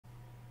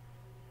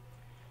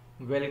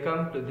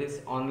Welcome to this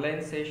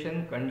online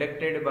session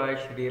conducted by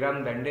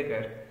Shriram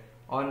Dandekar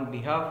on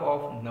behalf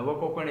of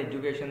Navakopan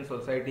Education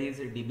Society's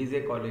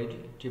D.B.J College,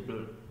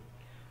 Chiplun.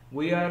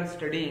 We are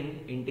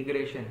studying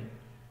integration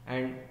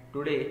and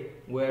today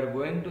we are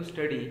going to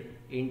study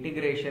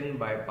integration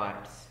by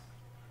parts.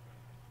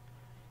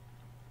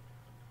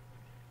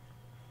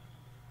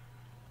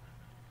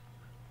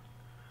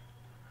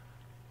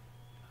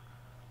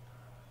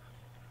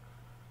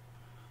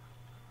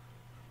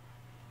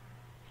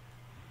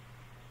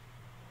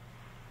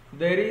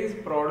 There is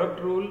product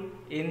rule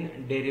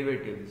in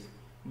derivatives,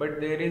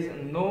 but there is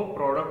no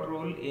product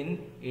rule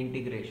in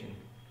integration.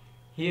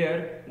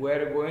 Here we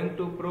are going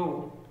to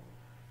prove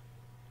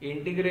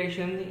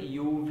integration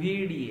uv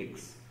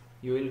dx.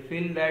 You will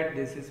feel that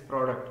this is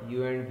product,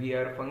 u and v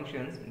are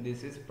functions,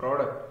 this is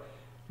product,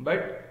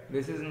 but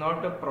this is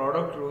not a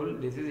product rule,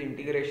 this is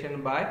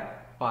integration by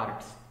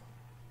parts.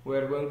 We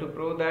are going to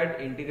prove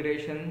that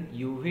integration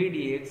uv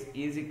dx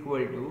is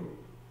equal to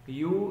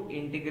u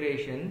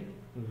integration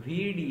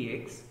v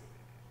dx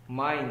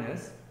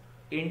minus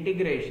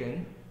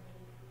integration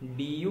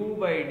du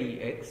by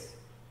dx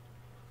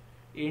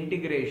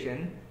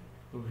integration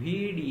v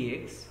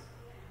dx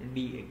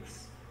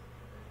dx.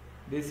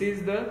 This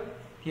is the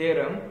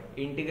theorem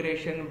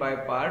integration by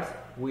parts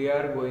we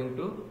are going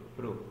to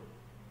prove.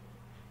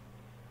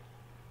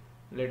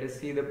 Let us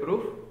see the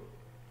proof.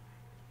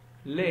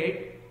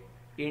 Let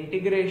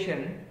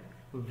integration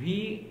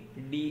v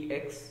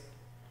dx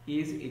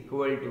is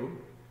equal to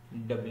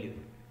w,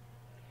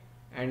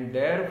 and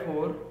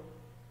therefore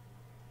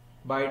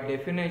by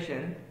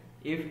definition,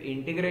 if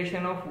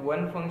integration of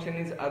one function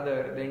is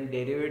other, then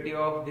derivative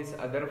of this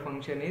other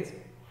function is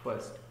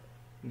first.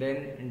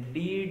 Then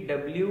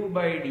dw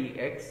by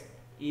dx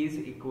is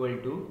equal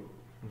to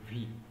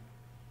v.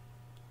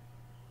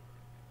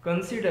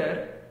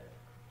 Consider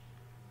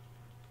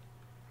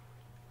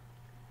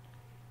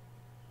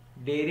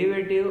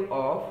derivative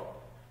of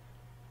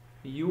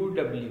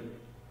uw.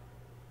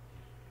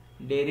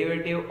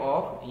 Derivative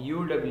of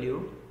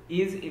uw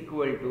is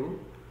equal to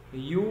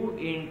u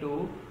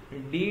into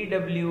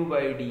dw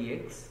by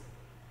dx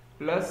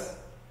plus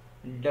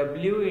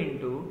w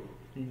into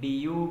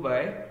du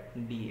by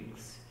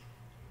dx.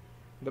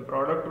 The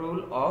product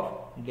rule of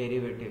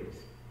derivatives.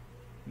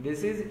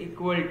 This is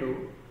equal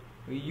to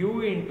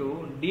u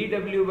into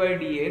dw by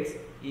dx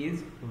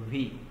is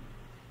v.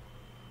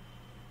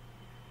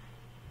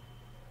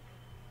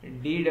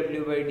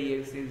 dw by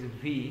dx is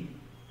v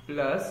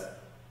plus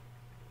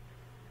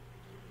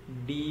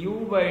du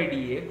by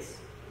dx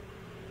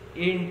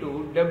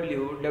into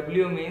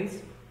w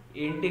means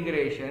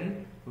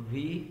integration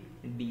v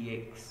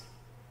dx.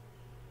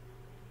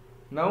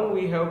 Now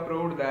we have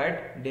proved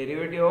that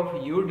derivative of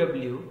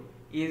uw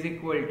is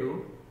equal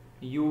to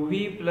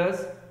uv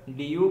plus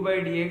du by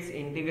dx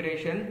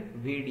integration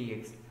v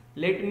dx.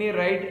 Let me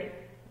write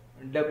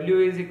w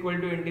is equal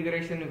to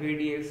integration v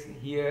dx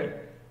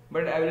here,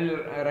 but I will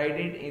write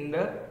it in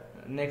the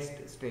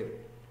next step.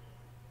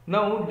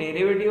 Now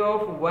derivative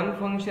of one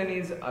function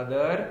is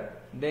other,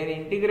 then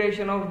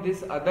integration of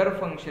this other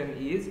function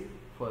is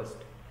first,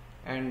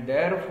 and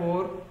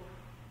therefore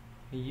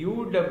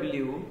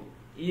uw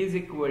is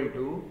equal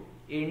to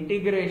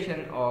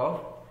integration of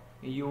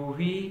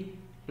uv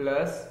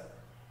plus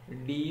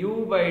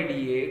du by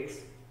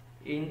dx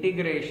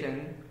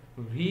integration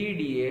v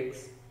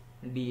dx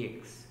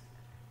dx.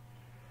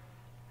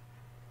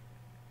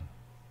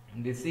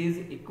 This is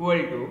equal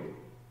to,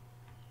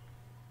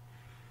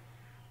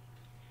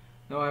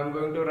 now I am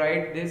going to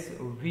write this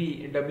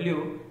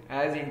w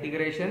as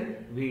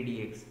integration v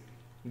dx.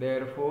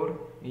 Therefore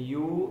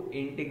u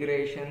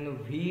integration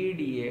v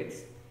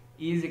dx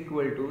is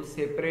equal to,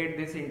 separate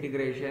this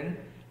integration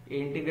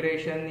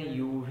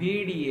uv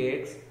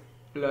dx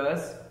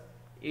plus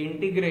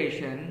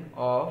integration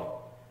of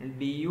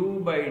du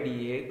by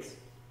dx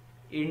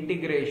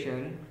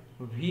integration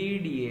v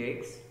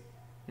dx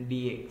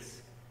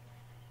dx.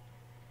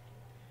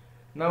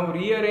 Now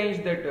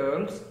rearrange the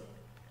terms.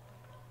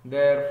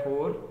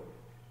 Therefore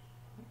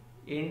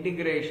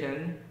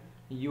integration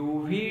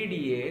uv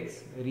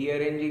dx,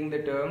 rearranging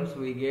the terms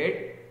we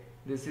get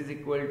this is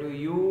equal to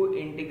u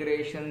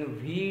integration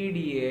v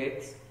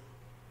dx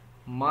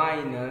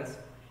minus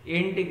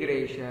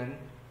integration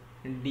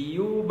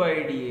du by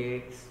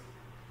dx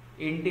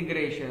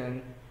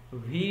integration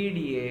v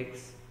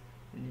dx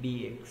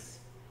dx.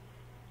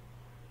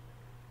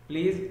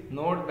 Please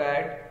note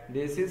that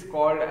this is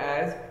called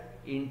as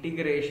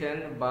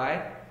integration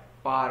by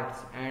parts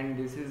and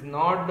this is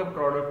not the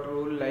product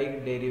rule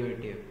like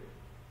derivative.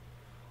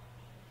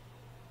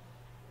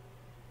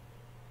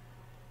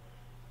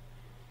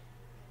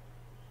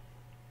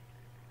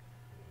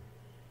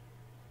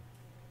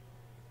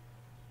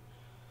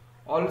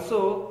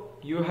 Also,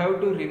 you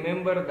have to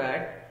remember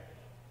that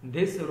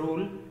this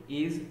rule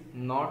is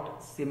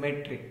not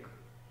symmetric.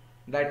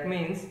 That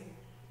means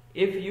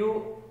if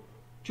you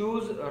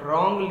choose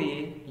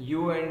wrongly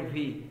u and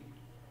v,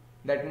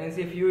 that means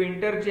if you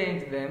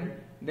interchange them,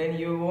 then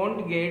you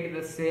won't get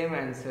the same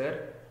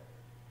answer,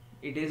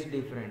 it is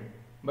different.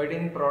 But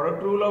in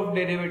product rule of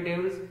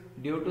derivatives,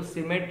 due to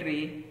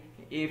symmetry,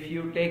 if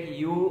you take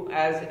u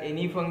as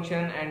any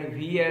function and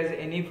v as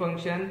any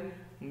function,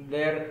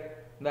 there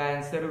the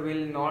answer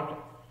will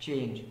not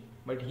change.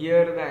 But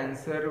here the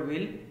answer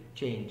will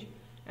change.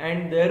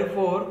 And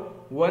therefore,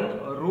 one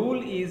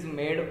rule is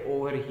made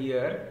over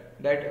here.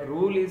 That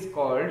rule is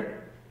called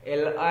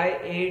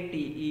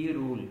LIATE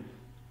rule.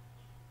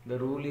 The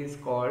rule is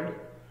called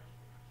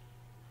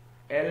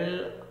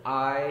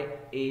LIATE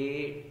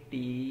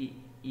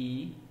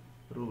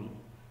rule.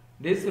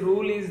 This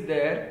rule is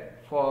there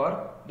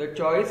for the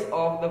choice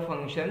of the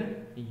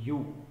function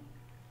u.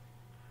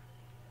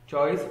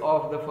 Choice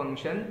of the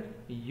function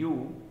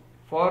u.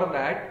 For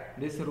that,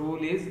 this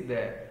rule is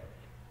there.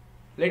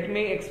 Let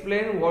me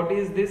explain what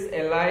is this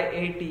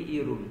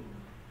LIATE rule.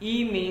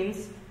 E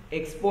means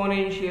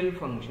exponential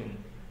function.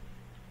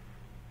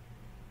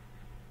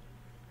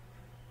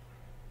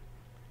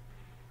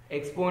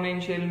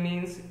 Exponential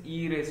means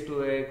e raised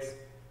to x,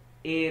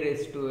 a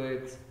raised to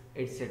x,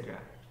 etc.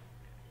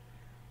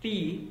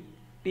 T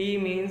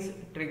means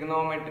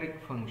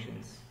trigonometric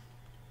functions.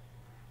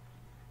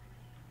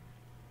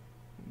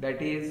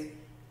 That is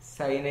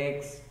sin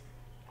x,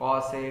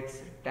 cos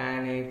x,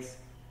 tan x,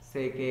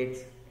 sec x,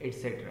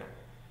 etc.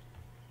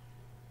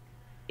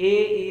 A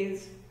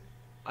is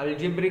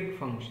algebraic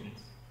functions.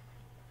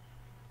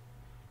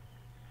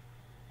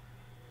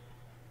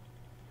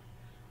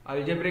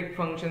 Algebraic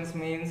functions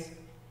means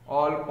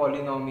all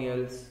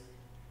polynomials,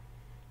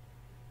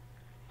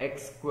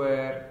 x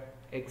square,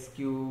 x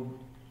cube,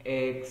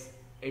 x,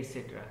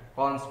 etc.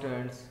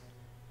 Constants.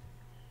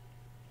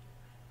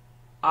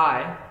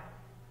 I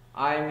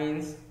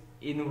means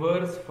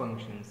inverse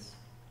functions.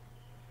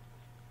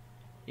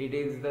 It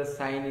is the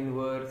sine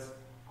inverse,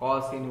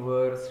 cos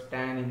inverse,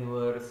 tan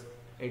inverse,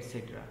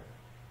 etc.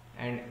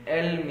 And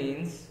L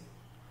means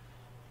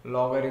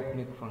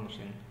logarithmic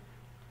function.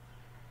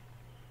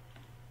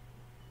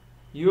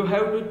 You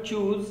have to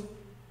choose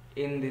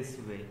in this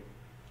way.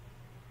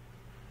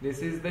 This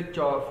is the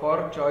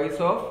for choice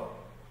of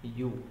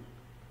u.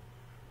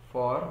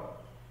 For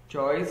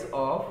choice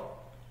of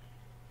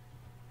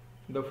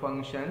the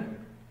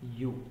function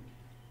u.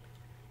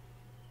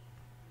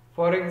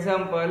 For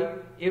example,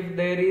 if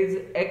there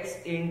is x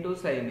into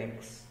sin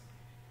x,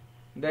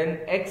 then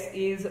x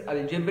is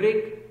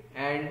algebraic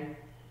and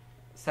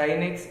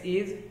sin x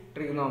is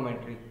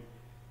trigonometric.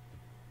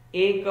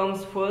 A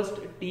comes first,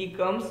 t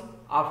comes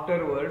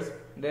afterwards.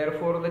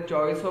 Therefore, the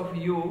choice of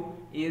u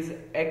is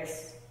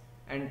x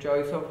and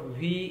choice of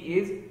v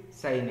is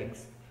sin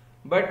x.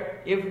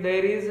 But if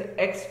there is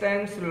x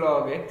times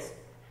log x,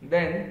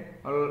 then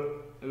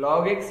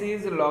log x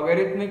is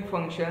logarithmic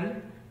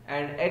function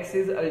and x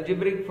is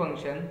algebraic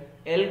function.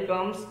 L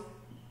comes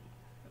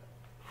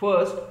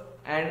first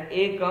and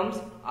a comes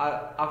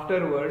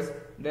afterwards.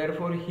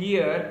 Therefore,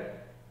 here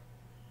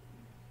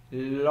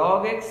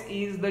log x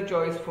is the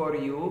choice for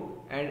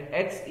u and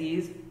x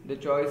is the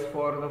choice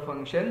for the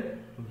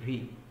function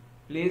v.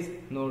 Please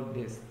note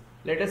this.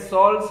 Let us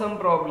solve some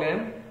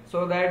problem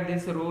so that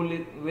this rule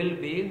will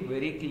be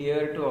very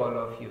clear to all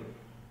of you.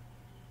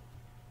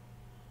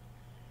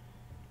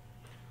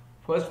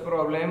 First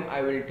problem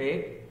I will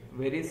take,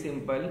 very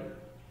simple.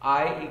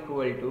 I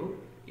equal to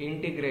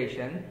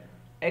integration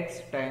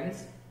x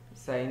times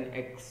sin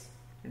x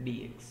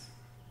dx.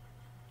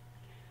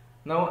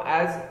 Now,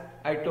 as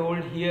I told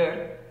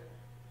here,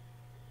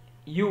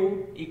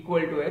 u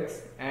equal to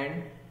x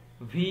and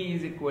v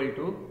is equal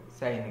to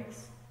sin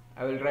x.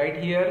 I will write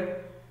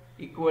here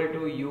equal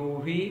to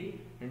uv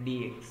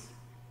dx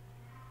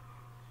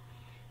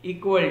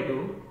equal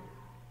to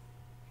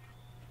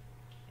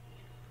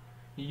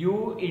u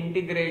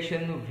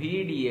integration v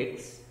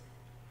dx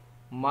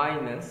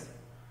minus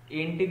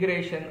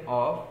integration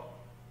of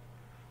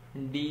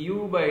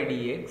du by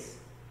dx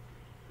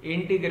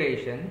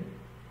integration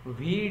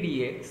v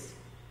dx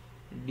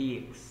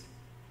dx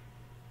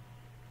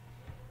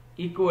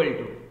equal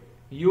to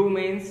u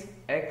means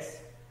x,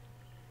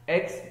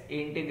 x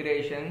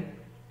integration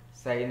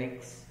sin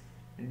x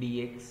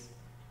dx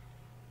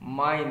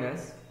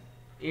minus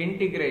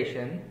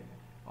integration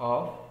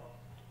of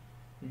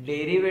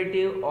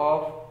derivative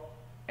of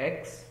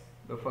x,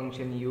 the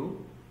function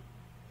u,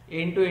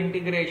 into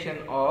integration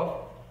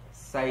of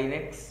sin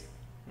x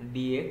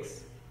dx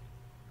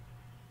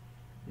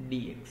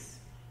dx.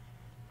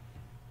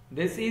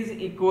 This is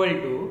equal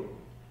to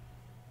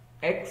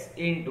x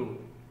into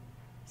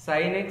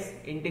sin x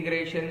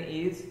integration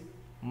is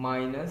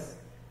minus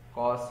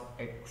cos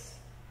x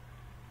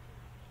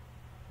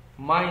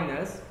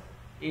minus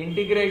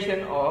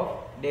integration of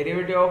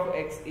derivative of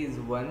x is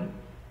 1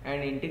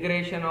 and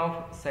integration of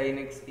sin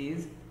x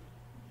is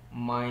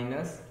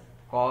minus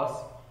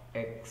cos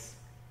x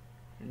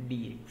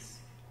dx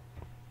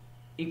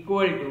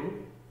equal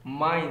to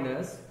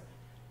minus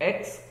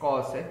x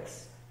cos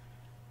x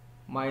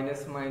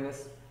minus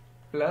minus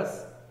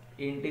plus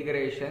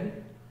integration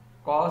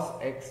cos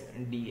x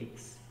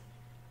dx.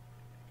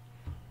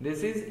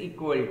 This is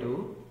equal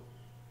to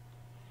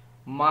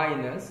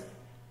minus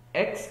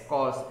x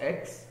cos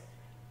x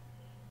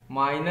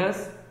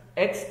minus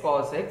x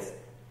cos x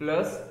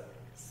plus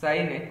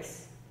sin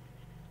x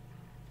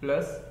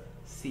plus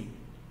c.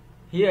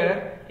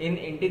 Here in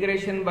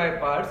integration by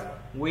parts,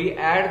 we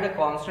add the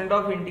constant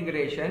of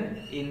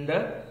integration in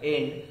the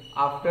end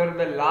after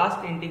the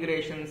last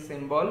integration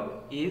symbol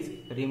is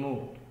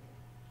removed.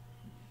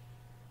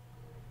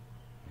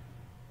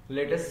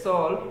 Let us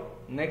solve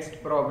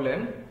next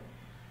problem.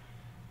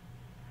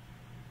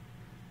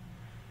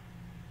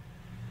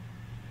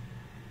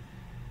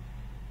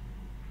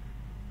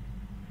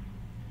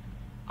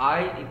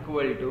 I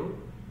equal to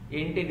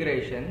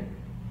integration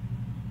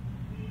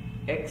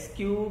x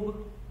cube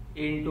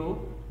into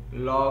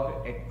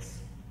log x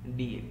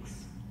dx.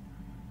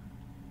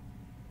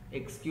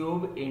 X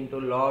cube into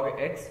log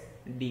x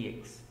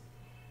dx.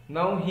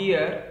 Now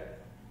here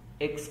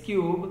x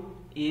cube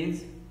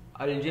is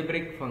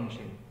algebraic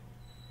function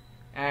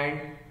and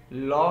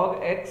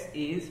log x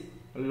is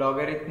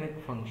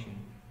logarithmic function.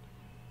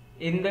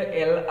 In the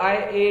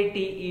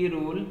LIATE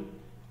rule,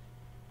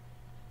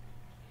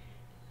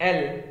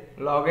 L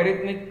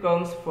logarithmic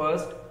comes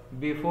first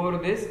before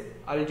this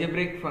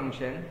algebraic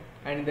function,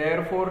 and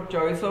therefore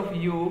choice of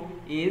u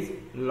is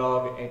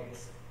log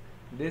x.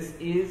 This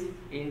is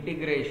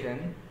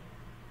integration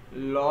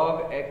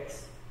log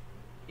x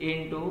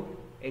into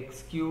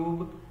x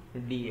cube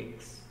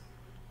dx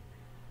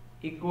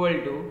equal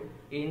to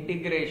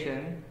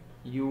integration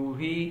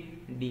uv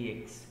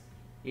dx.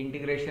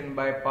 Integration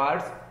by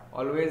parts,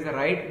 always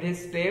write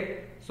this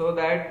step so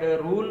that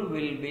the rule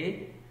will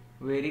be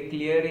very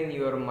clear in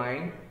your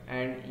mind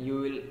and you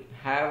will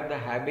have the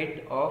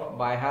habit of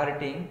by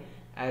hearting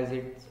as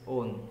its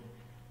own.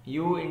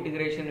 U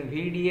integration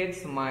v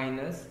dx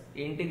minus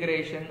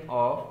integration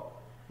of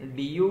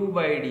du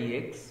by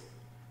dx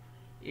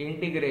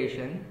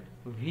integration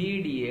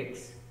v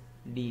dx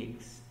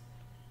dx.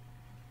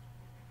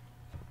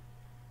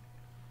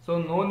 So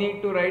no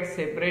need to write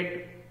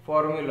separate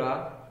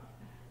formula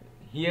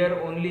here,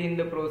 only in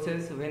the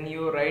process when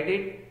you write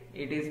it,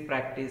 it is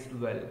practiced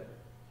well.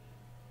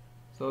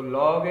 So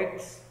log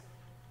x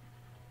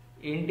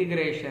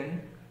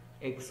integration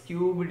x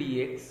cube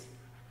dx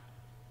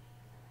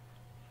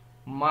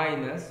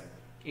minus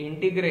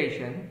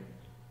integration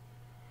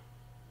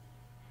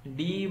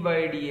d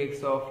by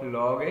dx of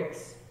log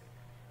x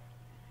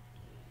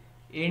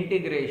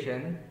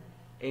integration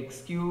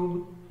x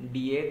cube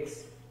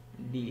dx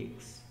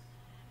dx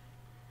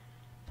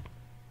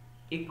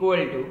equal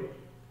to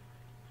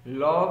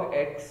log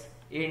x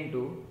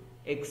into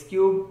x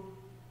cube.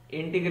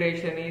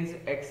 Integration is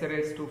x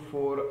raised to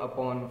 4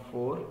 upon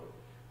 4,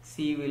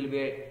 c will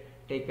be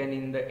taken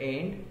in the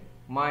end,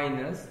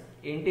 minus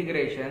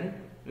integration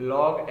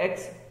log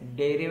x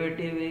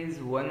derivative is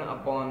 1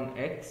 upon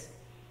x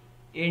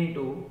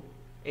into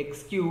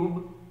x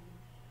cube.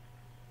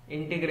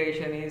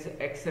 Integration is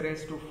x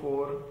raised to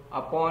 4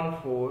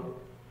 upon 4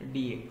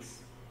 dx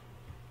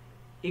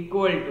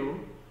equal to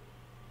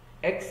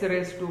x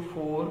raised to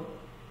 4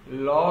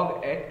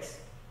 log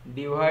x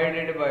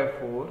divided by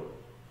 4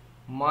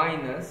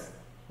 minus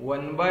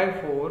 1 by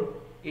 4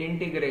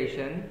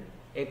 integration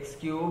x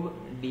cube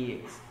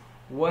dx.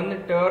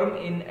 One term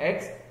in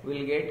x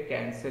will get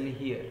cancelled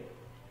here.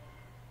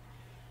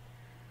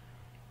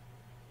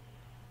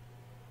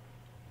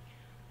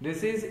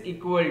 This is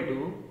equal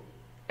to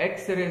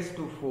x raised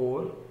to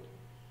 4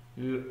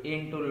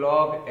 into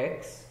log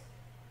x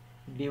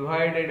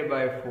divided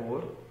by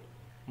 4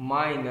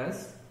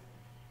 minus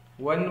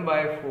 1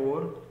 by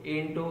 4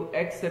 into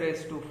x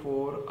raised to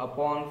 4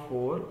 upon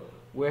 4.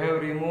 We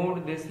have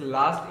removed this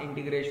last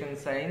integration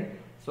sign,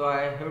 so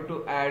I have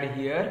to add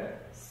here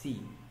c.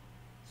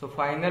 So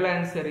final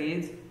answer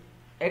is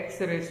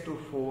x raised to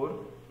 4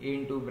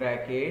 into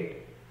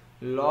bracket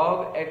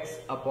log x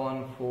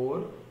upon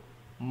 4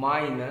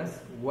 minus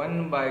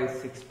 1 by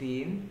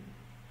 16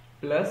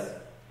 plus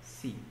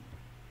c.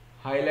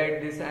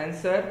 Highlight this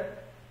answer,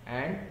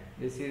 and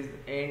this is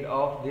end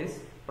of this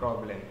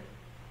problem.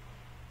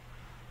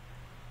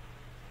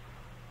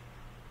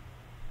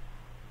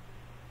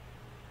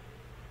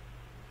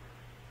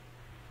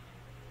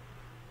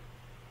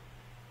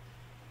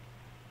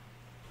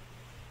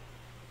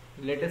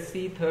 Let us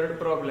see third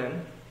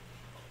problem.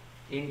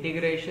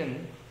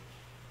 Integration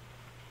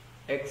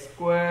x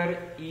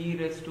square e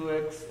raised to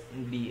x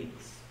dx.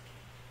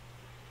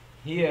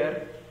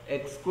 Here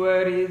x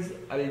square is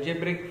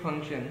algebraic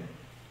function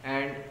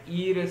and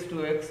e raised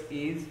to x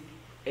is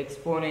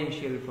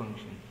exponential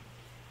function.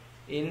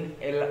 In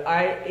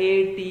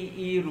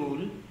LIATE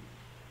rule,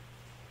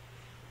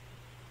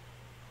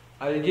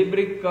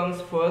 algebraic comes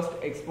first,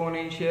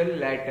 exponential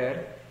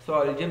later. So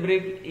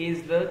algebraic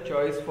is the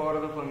choice for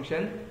the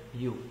function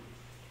u.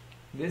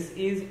 This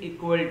is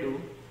equal to,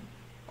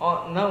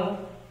 now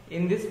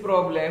in this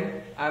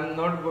problem I am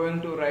not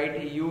going to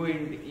write u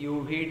in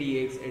uv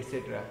dx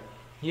etc.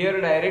 Here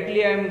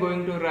directly I am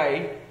going to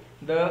write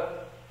the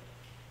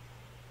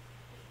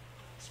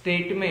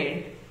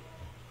statement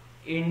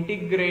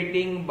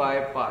integrating by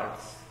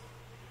parts.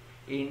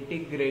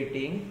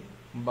 Integrating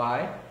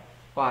by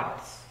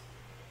parts.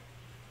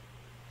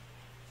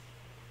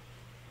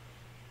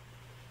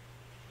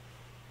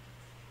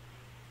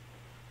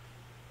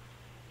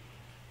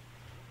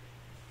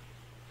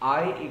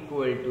 I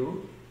equal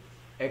to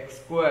x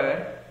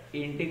square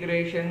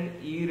integration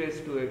e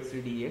raised to x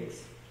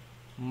dx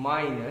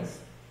minus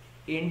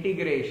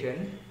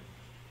integration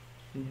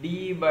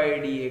d by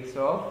dx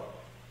of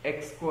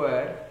x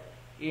square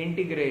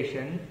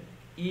integration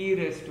e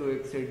raised to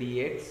x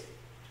dx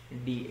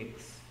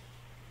dx.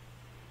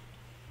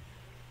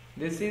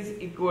 This is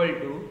equal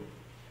to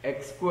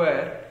x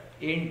square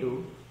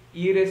into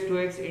e raised to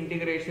x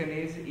integration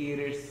is e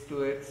raised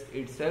to x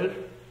itself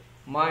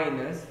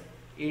minus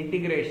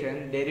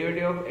integration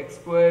derivative of x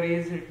square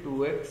is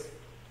 2x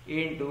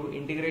into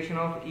integration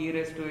of e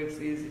raised to x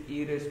is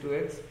e raised to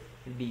x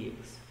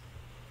dx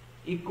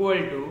equal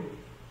to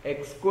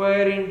x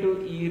square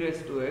into e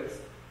raised to x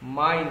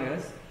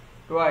minus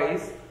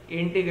twice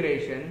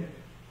integration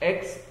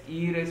x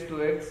e raised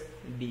to x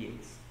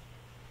dx.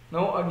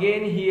 Now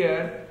again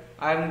here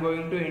I am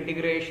going to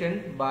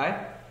integration by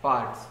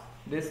parts.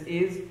 This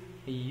is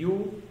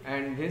u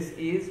and this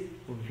is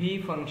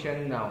v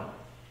function now.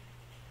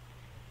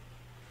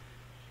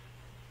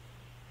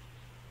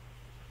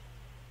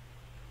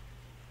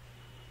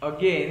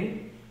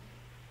 Again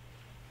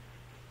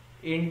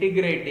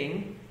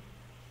integrating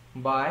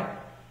by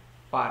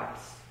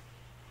parts.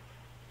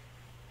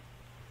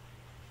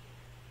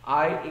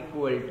 I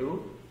equal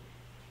to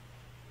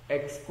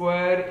x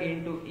square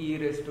into e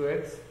raised to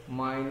x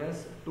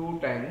minus 2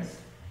 times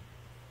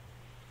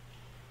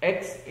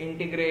x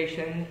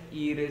integration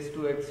e raised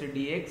to x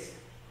dx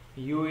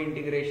u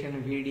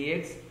integration v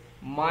dx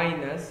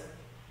minus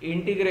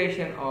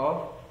integration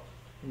of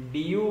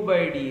du by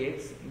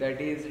dx, that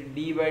is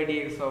d by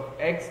dx of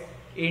x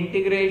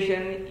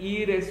integration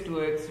e raised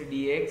to x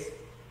dx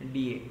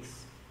dx.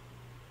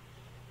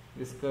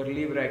 This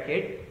curly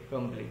bracket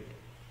complete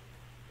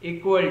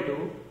equal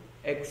to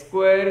x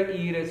square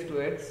e raised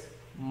to x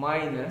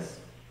minus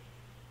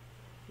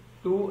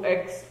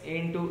 2x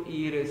into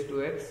e raised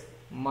to x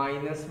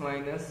minus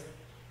minus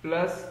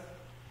plus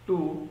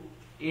 2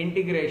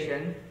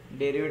 integration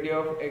derivative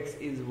of x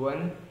is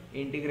 1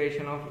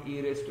 integration of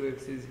e raised to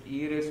x is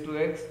e raised to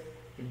x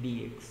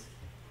dx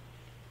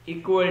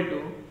equal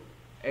to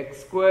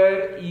x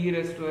square e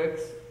raised to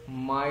x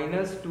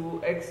minus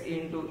 2x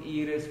into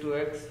e raised to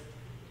x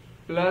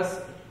plus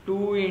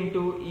 2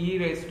 into e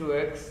raised to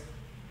x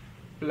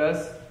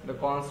plus the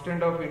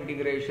constant of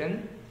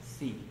integration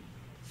c.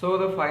 So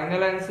the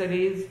final answer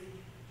is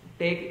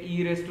take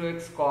e raised to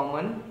x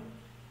common,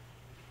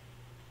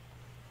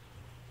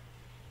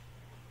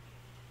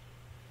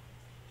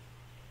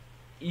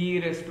 e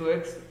raised to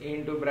x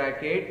into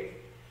bracket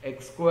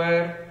x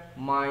square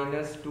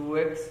minus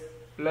 2x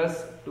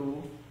plus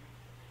 2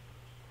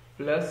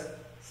 plus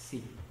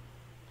c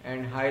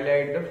and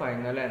highlight the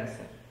final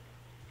answer.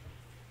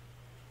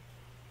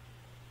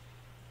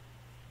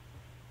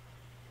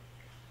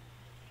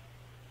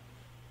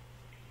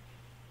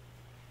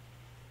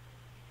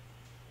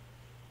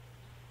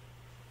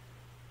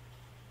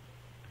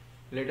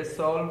 Let us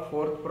solve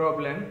fourth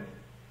problem,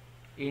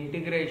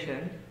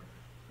 integration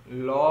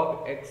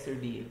log x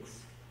dx.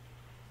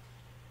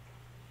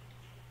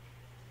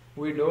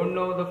 We don't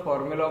know the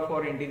formula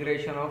for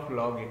integration of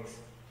log x.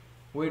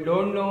 We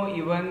don't know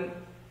even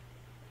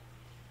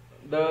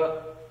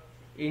the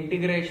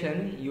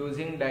integration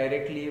using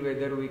directly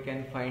whether we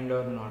can find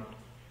or not.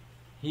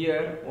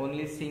 Here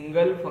only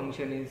single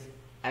function is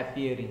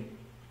appearing,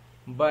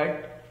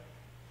 but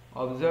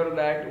observe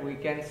that we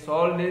can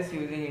solve this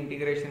using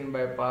integration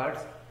by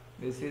parts.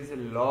 This is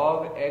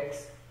log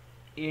x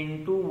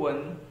into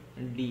 1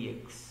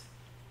 dx.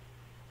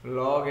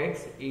 Log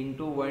x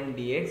into 1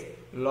 dx.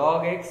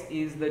 Log x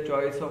is the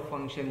choice of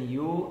function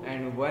u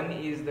and 1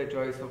 is the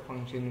choice of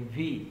function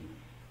v.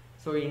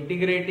 So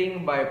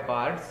integrating by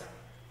parts,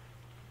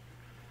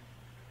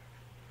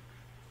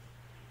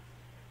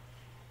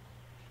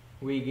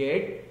 we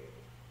get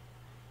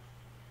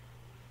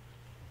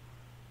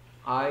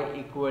I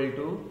equal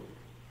to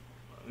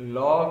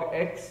log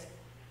x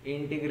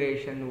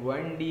integration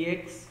 1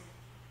 dx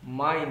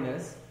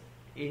minus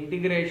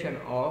integration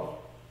of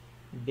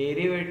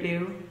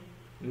derivative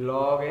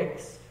log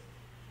x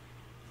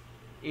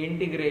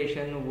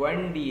integration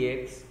 1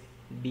 dx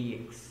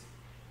dx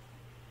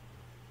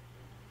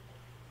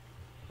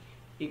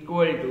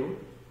equal to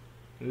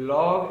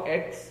log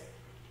x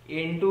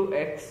into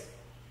x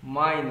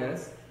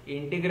minus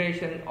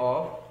integration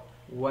of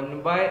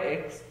 1 by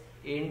x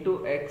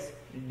into x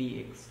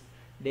dx.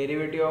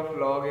 Derivative of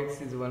log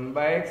x is 1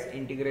 by x,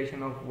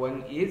 integration of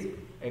 1 is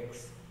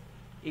x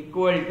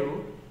equal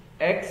to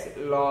x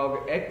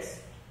log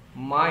x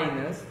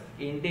minus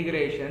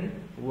integration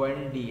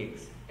 1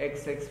 dx.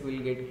 X will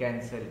get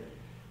cancelled.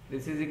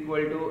 This is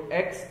equal to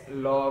x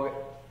log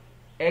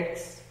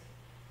x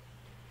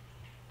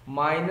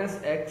minus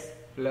x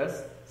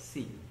plus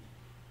c.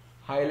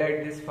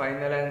 Highlight this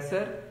final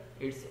answer.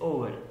 It's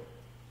over.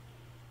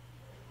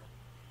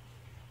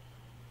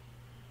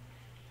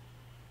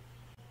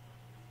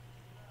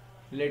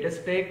 Let us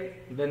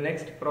take the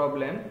next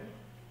problem,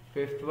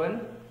 fifth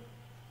one.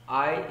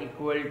 I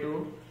equal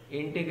to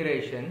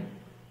integration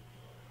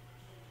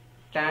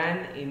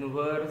tan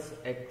inverse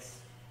x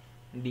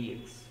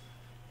dx.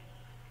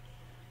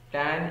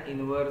 Tan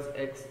inverse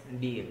x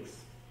dx.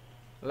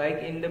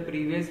 Like in the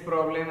previous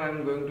problem, I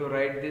am going to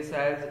write this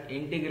as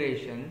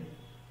integration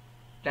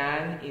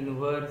tan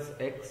inverse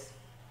x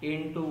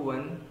into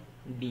 1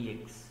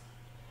 dx.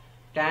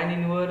 Tan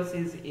inverse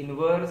is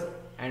inverse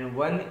and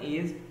 1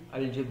 is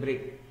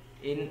algebraic.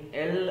 In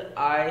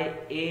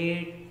LIATE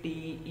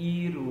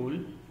rule,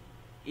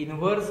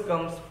 inverse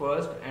comes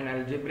first and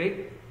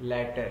algebraic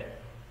later.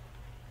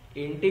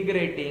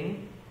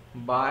 Integrating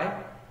by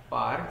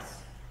parts,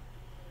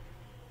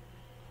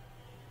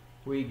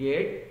 we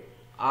get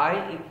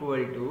I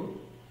equal to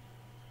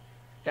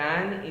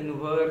tan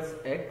inverse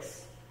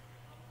x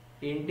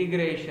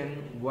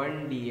integration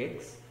 1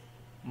 dx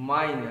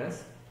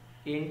minus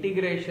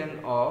integration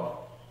of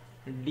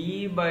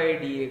d by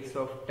dx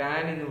of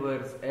tan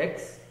inverse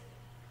x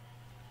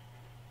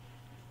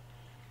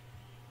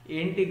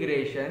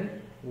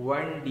integration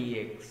 1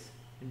 dx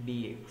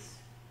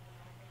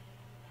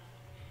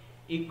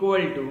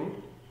equal to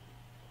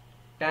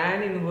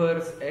tan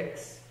inverse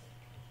x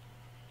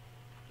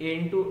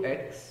into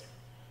x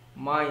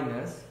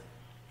minus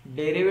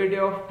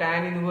derivative of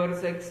tan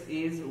inverse x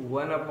is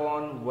 1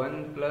 upon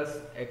 1 plus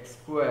x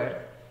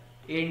square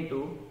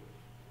into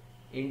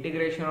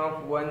integration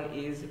of 1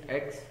 is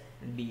x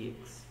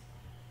dx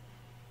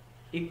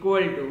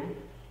equal to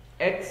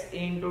x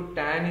into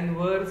tan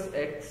inverse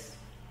x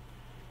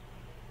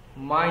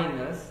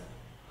minus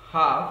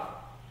half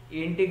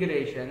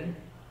integration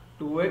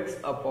 2x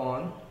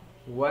upon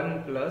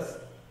 1 plus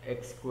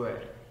x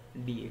square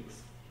dx.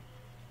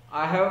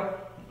 I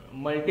have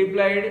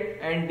multiplied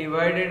and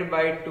divided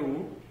by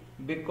 2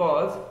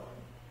 because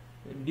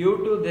due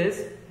to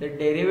this the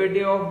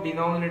derivative of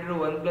denominator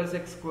 1 plus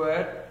x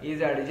square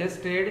is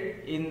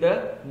adjusted in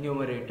the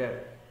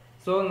numerator.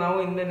 So now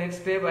in the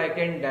next step I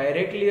can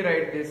directly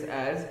write this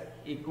as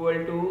equal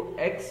to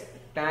x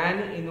tan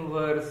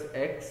inverse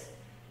x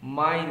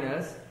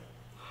minus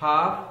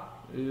half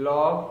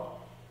log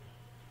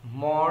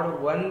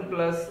mod 1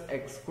 plus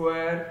x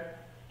square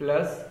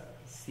plus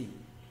c.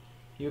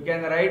 You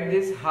can write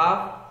this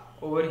half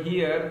over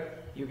here.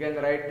 You can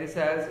write this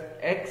as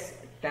x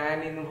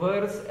tan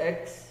inverse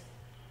x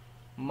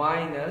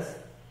minus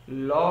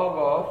log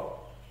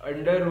of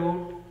under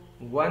root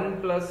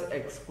 1 plus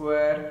x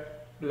square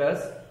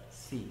plus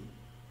c.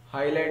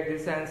 Highlight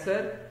this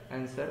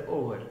answer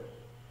over.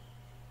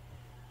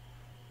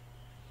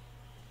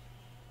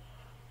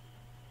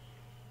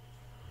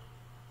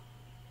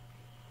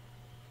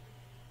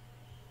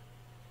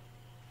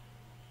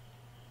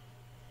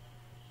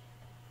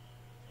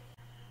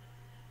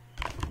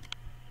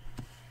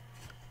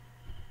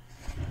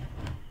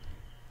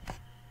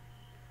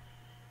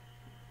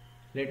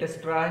 Let us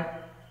try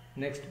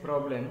next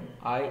problem.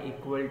 I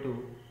equal to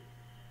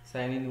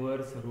sin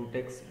inverse root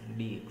x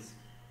dx.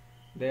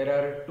 There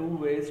are two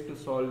ways to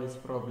solve this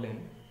problem.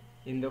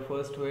 In the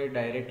first way,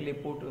 directly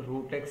put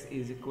root x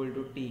is equal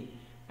to t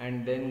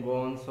and then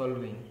go on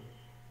solving.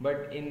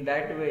 But in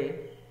that way,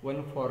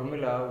 one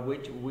formula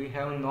which we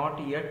have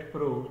not yet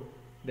proved,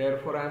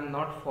 therefore I am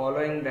not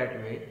following that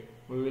way.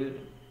 We will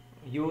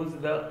use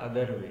the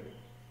other way.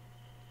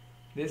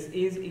 This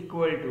is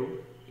equal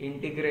to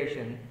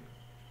integration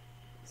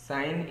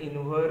sin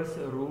inverse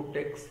root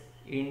x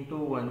into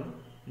 1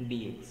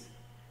 dx,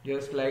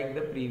 just like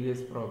the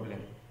previous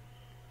problem.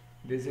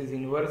 This is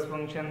inverse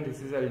function,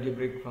 this is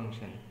algebraic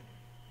function.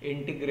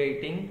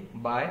 Integrating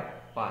by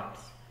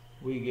parts,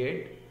 we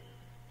get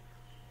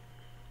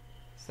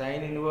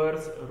sin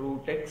inverse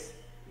root x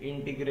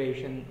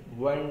integration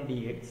 1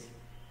 dx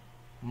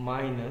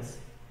minus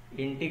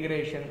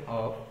integration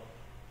of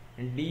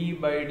d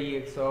by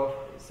dx of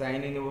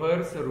sin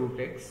inverse root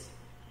x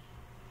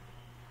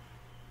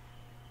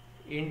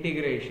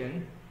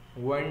integration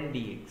 1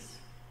 dx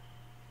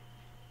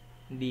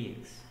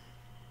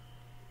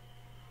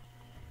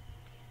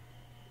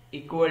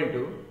equal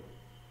to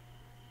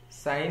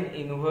sin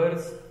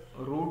inverse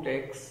root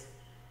x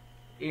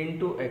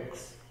into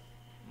x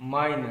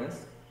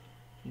minus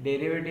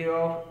derivative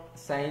of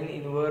sin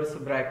inverse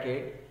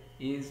bracket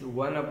is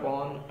 1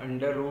 upon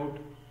under root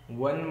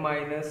 1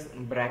 minus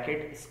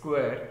bracket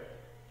square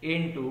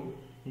into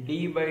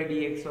d by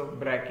dx of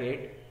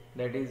bracket,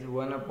 that is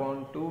 1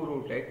 upon 2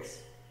 root x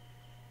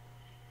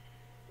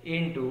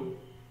into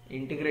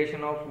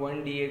integration of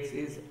 1 dx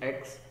is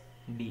x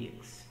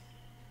dx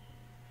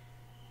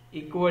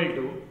equal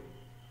to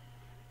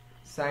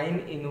sin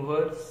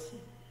inverse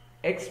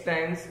x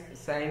times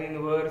sin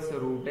inverse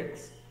root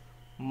x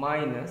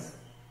minus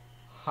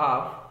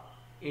half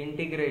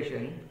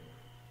integration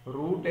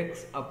root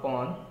x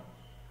upon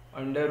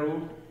under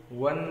root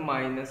 1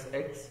 minus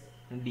x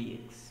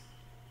dx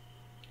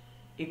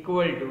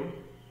equal to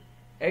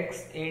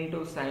x into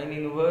sin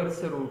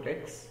inverse root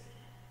x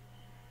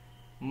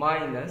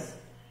minus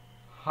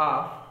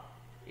half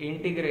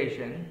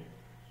integration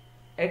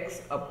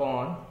x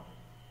upon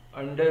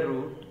under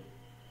root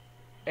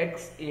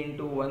x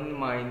into 1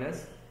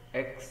 minus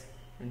x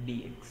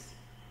dx,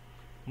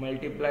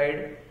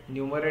 multiplied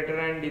numerator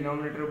and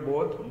denominator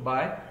both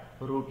by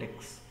root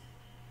x.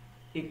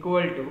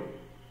 equal to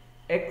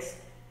x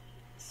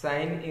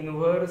sin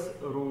inverse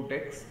root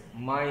x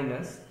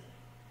minus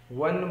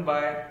 1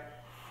 by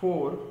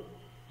 4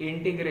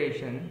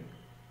 integration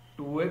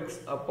 2x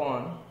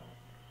upon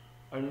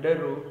under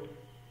root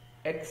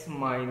x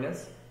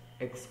minus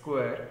x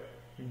square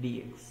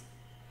dx.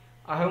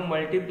 I have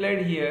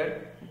multiplied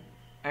here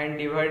and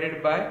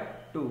divided by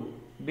 2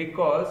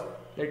 because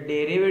the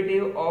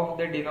derivative of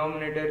the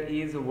denominator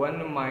is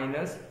 1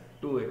 minus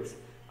 2x.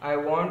 I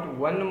want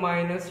 1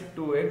 minus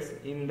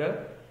 2x in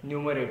the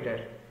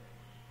numerator.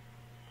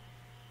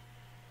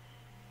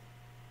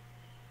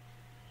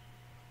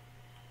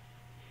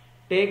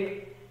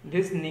 Take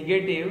this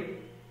negative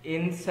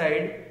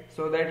inside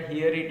so that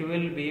here it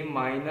will be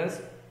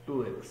minus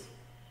 2x.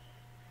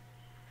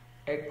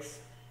 X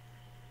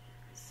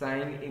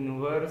sin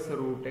inverse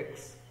root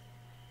x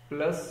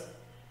plus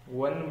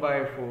 1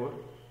 by 4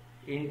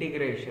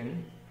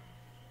 integration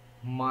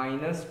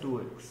minus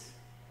 2x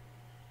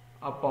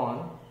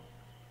upon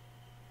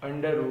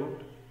under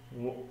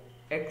root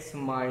x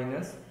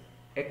minus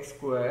x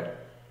square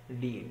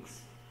dx.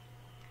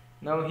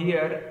 Now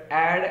here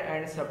add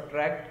and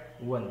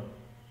subtract 1.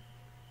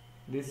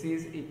 This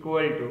is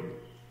equal to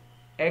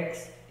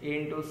x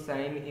into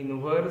sin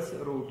inverse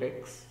root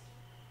x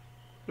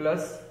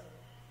plus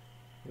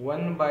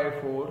 1 by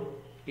 4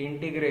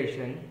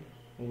 integration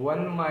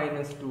 1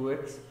 minus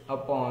 2x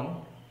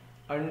upon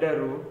under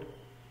root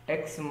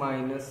x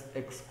minus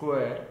x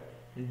square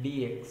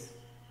dx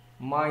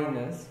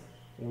minus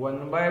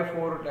 1 by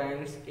 4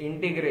 times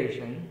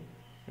integration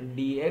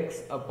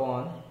dx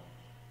upon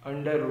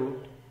under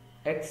root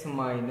x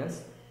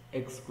minus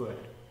x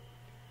square.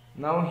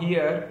 Now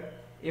here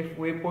if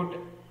we put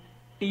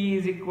t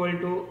is equal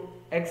to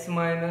x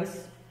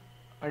minus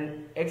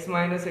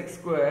x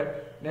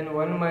square, then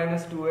 1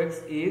 minus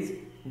 2x is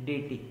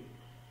dt.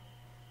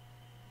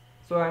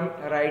 So I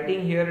am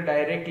writing here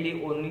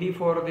directly only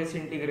for this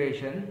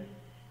integration.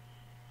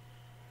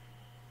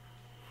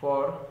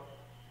 For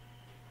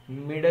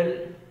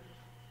middle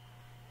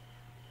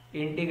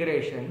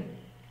integration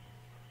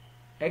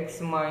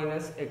x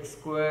minus x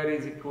square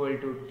is equal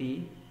to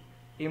t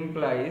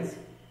implies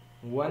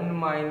 1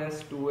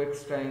 minus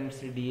 2x times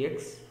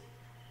dx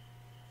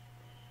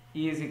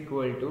is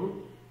equal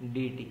to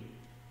dt.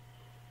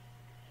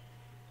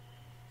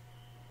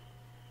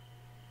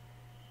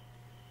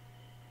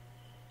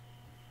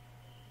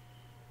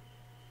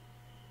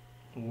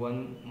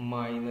 One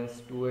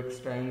minus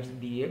 2x times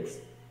dx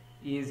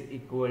is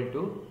equal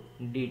to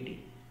dt.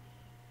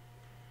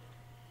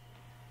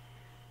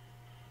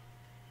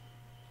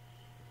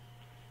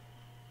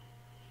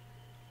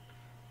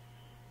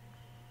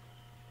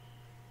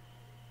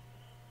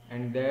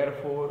 And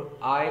therefore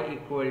I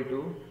equal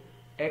to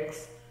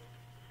x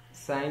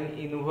sin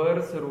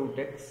inverse root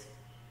x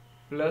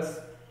plus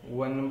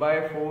 1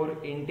 by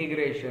 4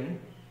 integration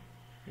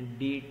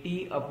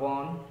dt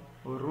upon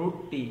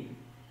root t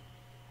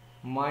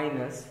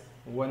minus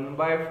 1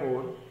 by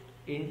 4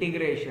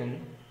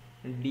 integration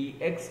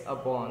dx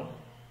upon,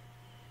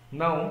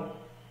 now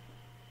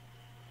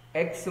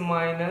x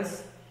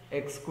minus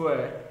x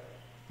square,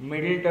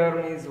 middle term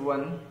is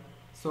 1,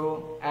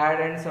 so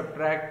add and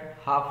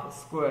subtract half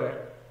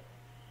square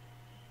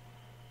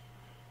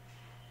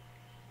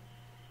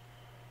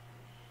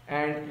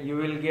and you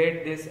will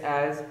get this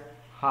as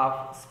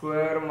half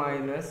square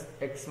minus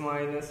x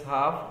minus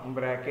half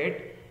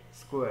bracket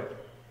square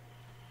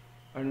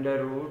under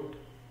root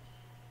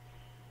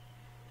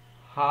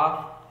half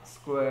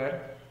square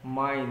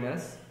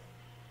minus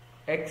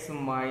x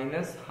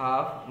minus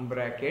half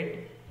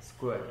bracket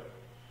square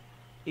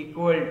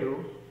equal to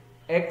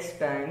x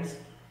times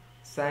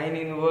sin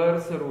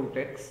inverse root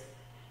x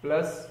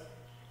plus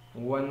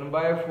 1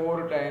 by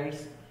 4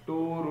 times 2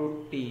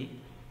 root t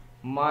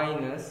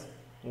minus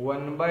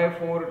 1 by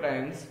 4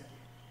 times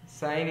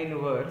sin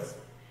inverse,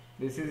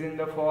 this is in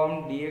the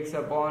form dx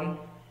upon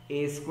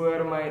a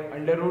square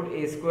under root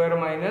a square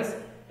minus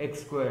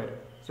x square.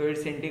 So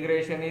its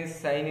integration is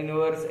sin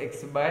inverse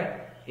x by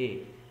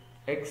a,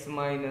 x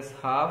minus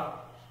half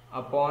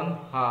upon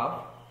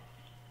half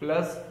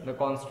plus the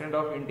constant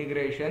of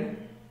integration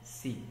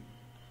c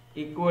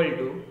equal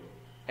to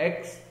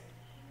x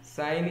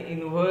sin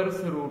inverse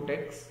root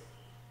x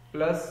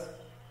plus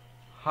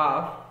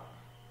half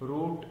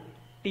root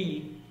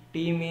t,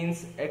 t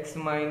means x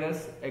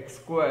minus x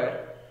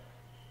square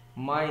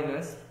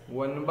minus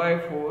 1 by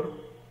 4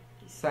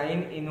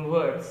 sin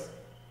inverse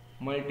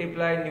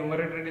multiply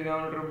numerator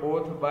denominator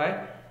both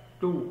by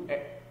 2.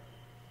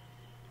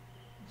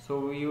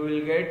 So you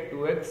will get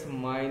 2x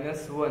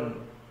minus 1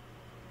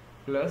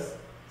 plus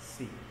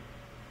c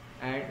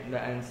and the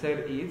answer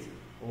is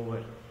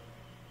over.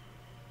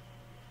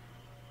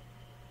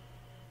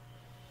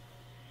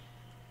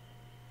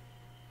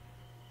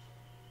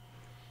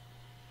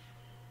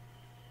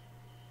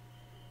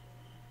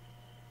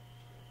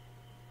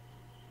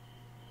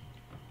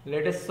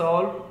 Let us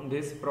solve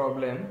this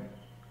problem.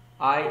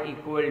 I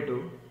equal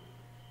to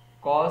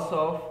cos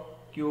of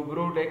cube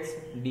root x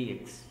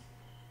dx.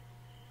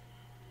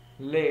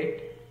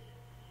 Let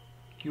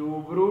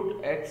cube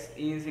root x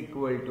is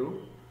equal to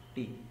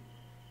t,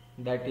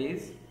 that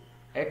is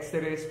x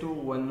raised to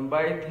 1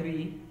 by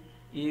 3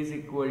 is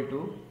equal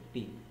to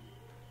t,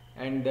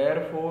 and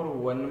therefore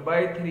 1 by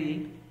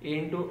 3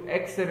 into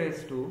x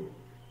raised to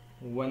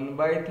 1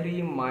 by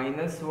 3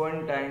 minus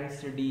 1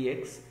 times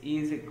dx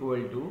is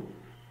equal to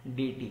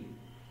dt.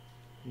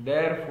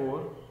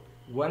 Therefore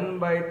 1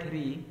 by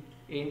 3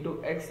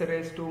 into x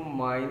raised to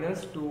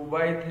minus 2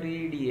 by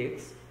 3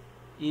 dx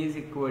is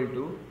equal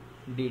to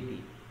dt.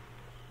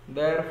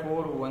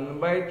 Therefore 1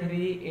 by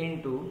 3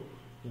 into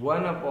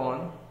 1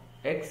 upon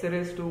x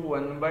raised to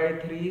 1 by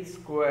 3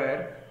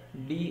 square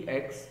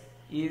dx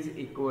is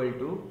equal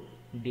to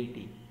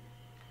dt,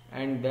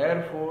 and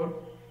therefore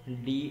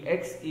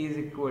dx is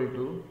equal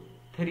to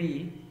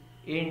 3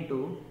 into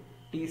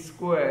t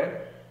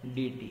square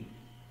dt.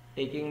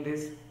 Taking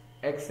this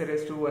x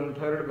raised to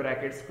 1/3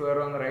 bracket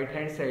square on the right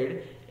hand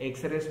side,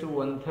 x raised to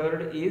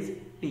 1/3 is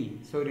t.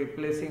 So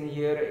replacing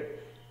here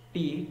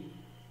t,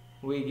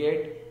 we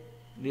get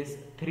this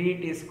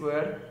 3t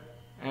square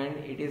and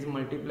it is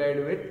multiplied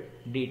with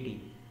dt,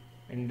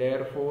 and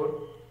therefore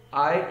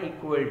I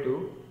equal to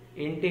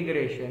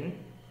integration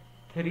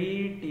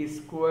 3t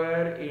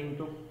square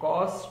into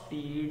cos t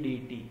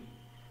dt.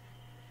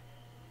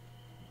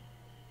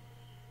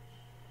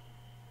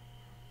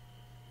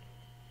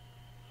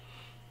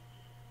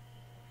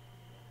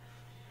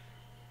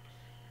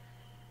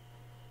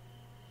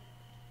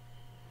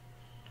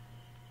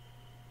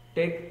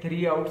 Take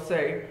 3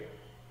 outside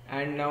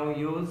and now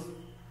use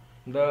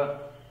the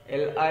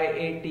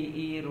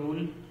LIATE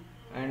rule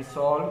and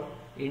solve,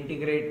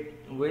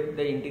 integrate with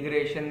the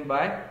integration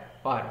by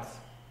parts.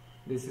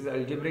 This is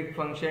algebraic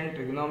function,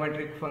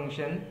 trigonometric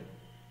function,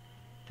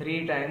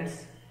 3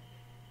 times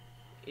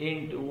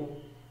into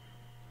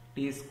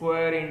t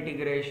square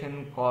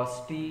integration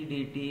cos t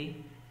dt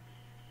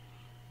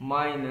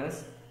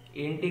minus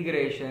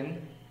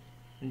integration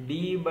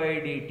d by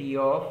dt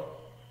of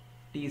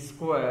t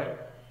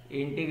square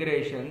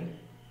integration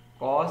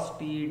cos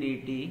t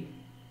dt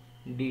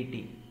dt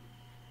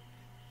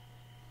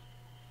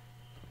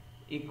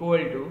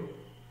equal to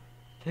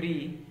 3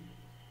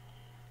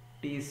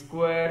 t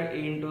square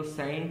into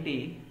sin t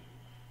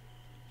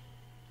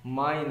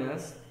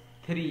minus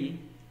 3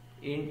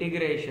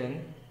 integration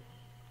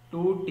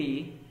 2t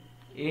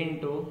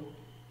into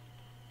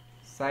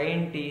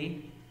sin t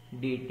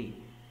dt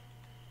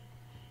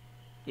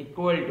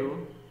equal to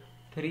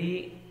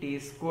 3t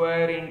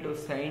square into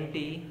sin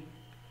t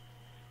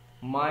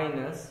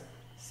minus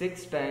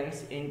 6 times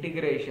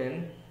integration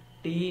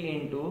t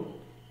into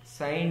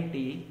sin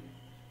t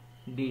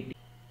dt.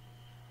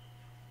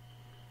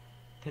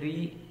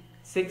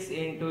 6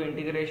 into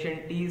integration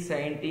t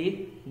sin t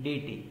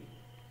dt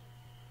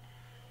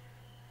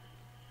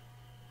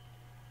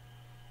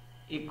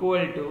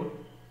equal to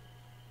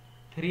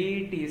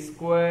 3t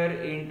square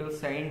into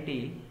sin t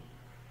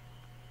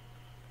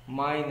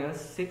minus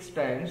 6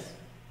 times,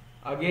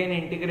 again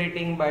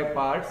integrating by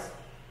parts,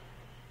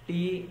 t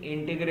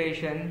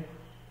integration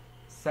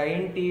sin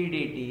t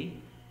dt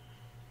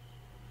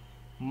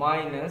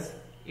minus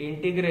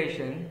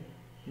integration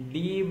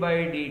d by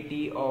dt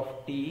of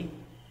t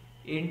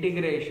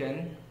integration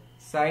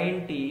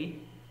sin t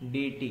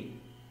dt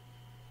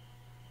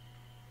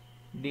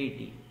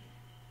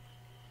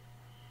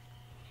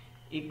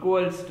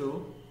equals to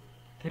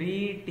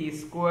 3t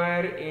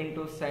square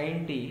into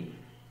sin t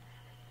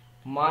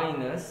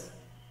minus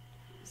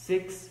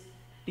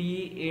 6t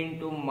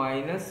into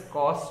minus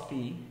cos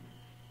t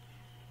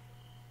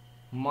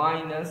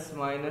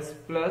minus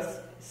plus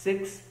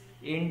 6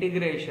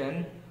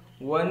 integration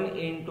 1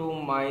 into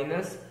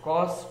minus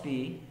cos t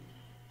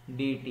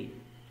dt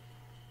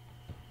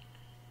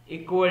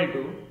equal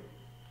to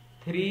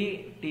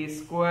 3t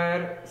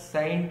square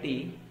sin t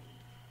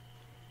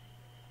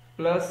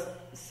plus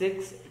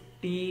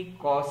 6t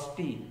cos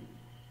t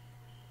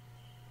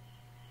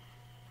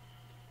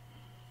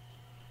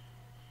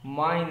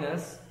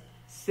minus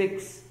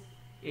 6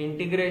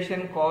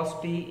 integration cos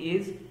t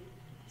is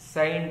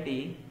sin t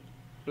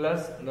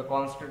plus the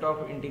constant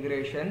of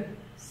integration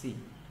c.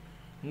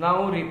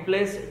 Now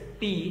replace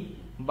t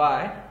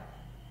by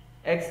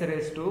x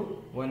raised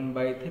to 1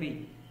 by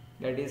 3,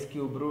 that is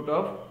cube root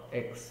of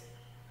x.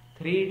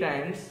 3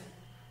 times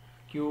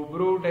cube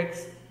root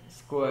x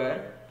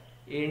square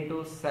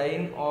into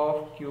sin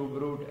of cube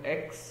root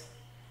x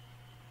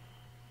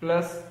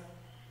plus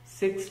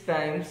 6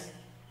 times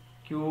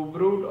cube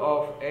root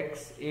of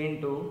x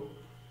into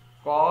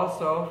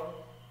cos of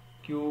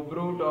cube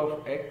root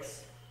of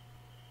x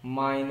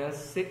minus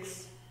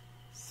 6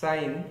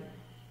 sin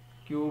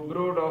cube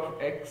root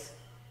of x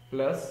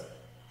plus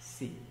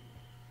c.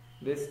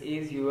 This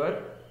is your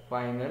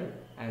final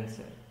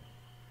answer.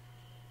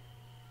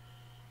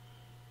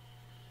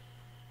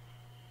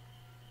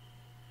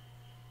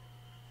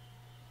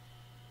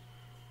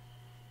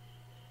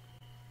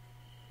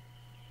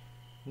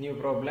 New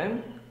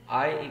problem,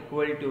 I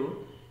equal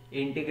to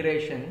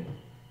integration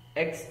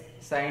x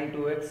sin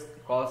 2x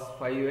cos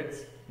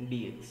 5x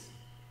dx.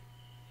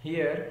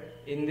 Here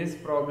in this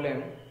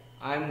problem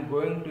I am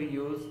going to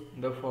use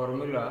the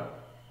formula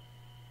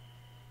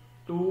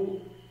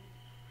 2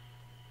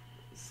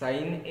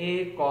 sin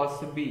A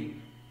cos B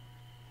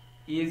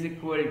is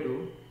equal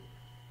to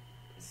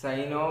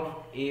sin of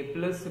A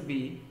plus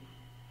B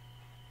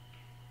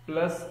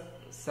plus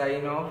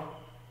sin of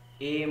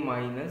A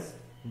minus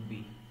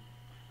B,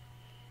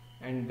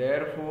 and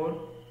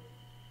therefore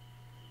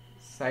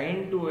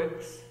sin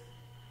 2x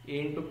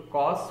into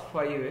cos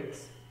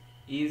 5x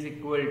is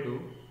equal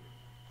to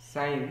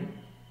sin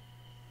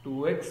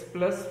 2x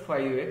plus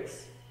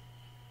 5x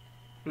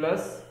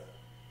plus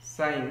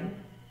sin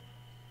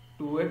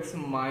 2x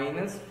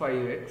minus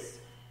 5x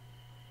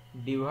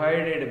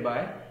divided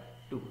by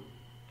 2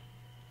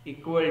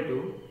 equal to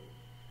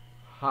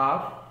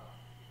half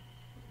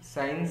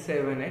sin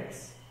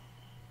 7x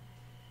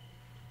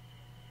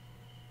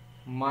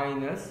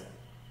minus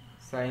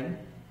sin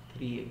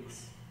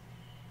 3x.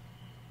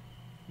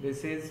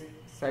 This is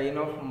sin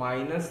of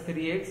minus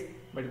 3x,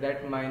 but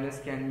that minus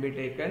can be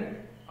taken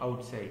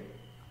outside,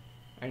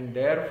 and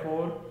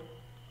therefore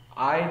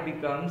I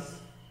becomes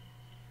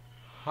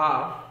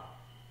half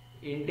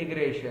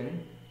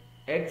integration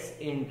x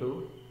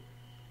into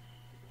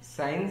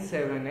sin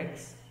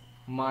 7x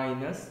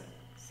minus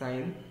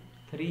sin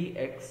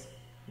 3x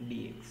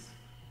dx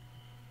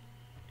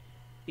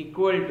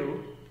equal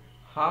to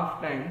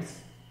half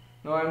times.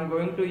 Now I am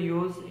going to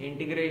use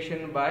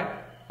integration by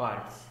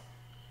parts.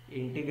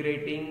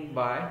 Integrating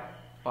by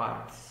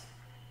parts.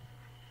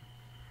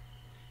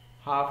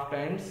 Half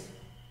times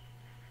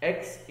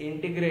x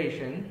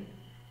integration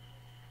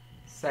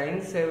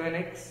sin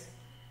 7x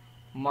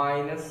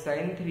minus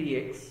sin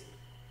 3x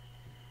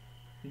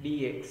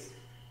dx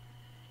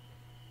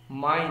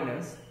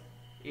minus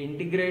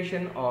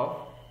integration of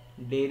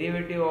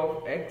derivative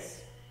of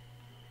x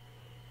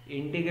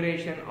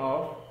integration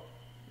of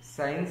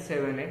sin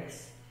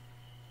 7x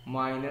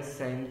minus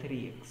sin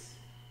 3x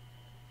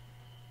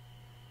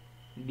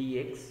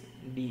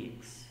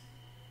dx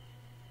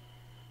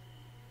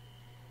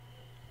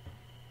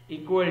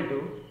equal to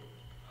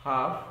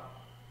half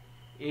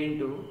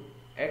into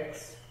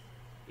x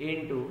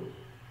into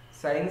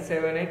sin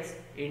 7x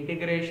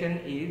integration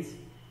is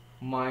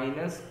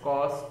minus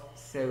cos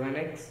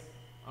 7x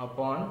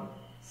upon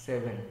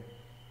 7,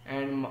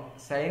 and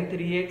sin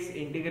 3x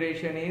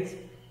integration is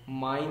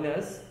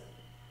minus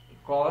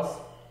cos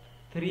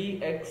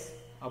 3x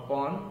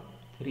upon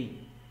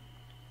 3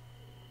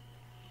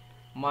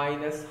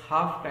 minus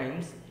half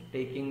times,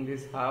 taking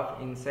this half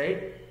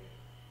inside.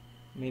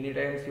 Many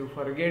times you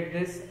forget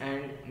this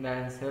and the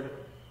answer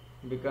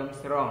becomes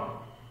wrong.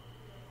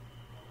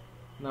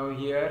 Now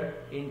here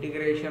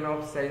integration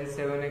of sin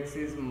 7x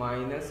is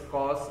minus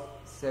cos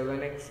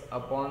 7x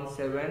upon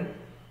 7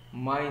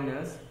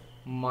 minus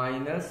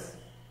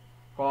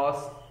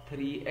cos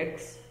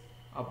 3x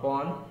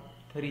upon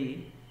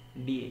 3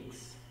 dx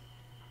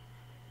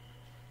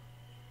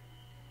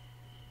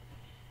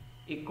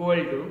equal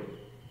to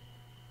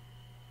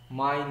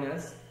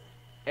minus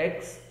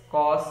x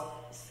cos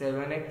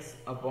 7x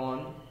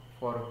upon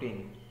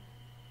 14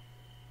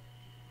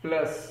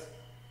 plus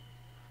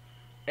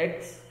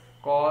x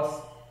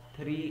cos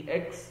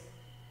 3x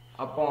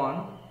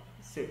upon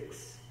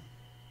 6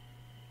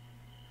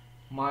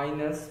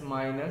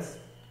 minus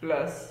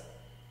plus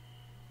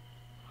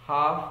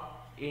half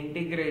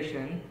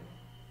integration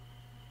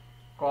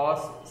cos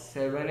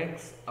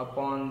 7x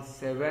upon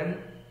 7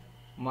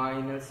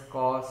 minus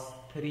cos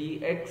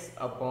 3x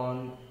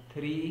upon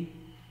 3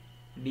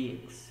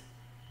 dx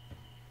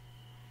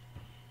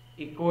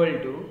equal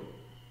to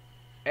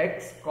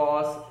x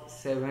cos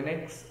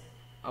 7x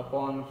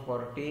upon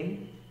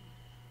 14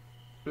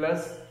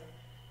 plus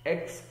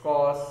x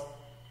cos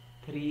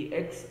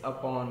 3x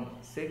upon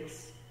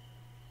 6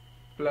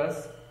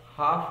 plus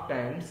half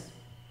times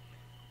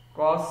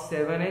cos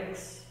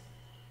 7x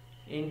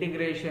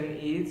integration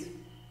is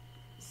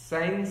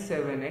sin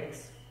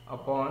 7x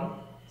upon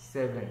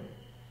 7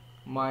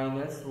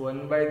 minus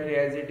 1 by 3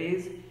 as it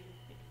is.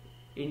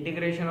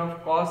 Integration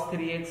of cos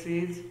 3x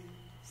is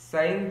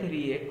sin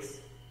 3x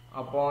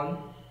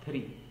upon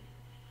 3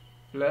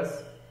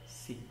 plus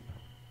c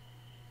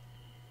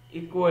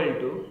equal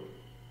to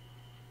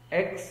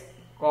x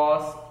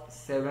cos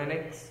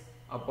 7x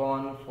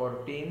upon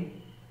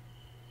 14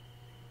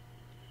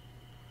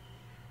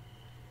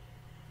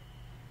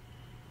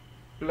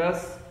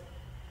 plus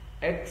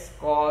x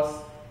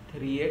cos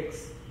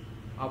 3x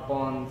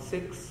upon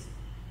 6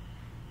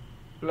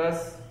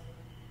 plus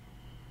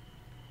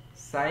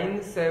sin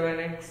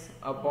 7x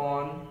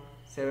upon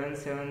 7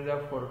 7s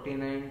are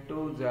 49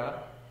 2s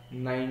are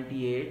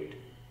 98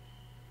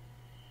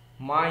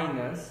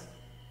 minus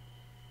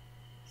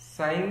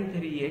sin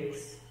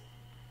 3x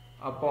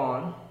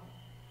upon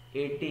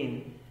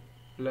 18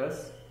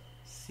 plus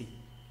c.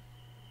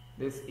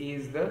 This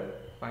is the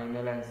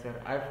final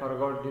answer. I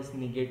forgot this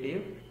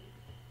negative.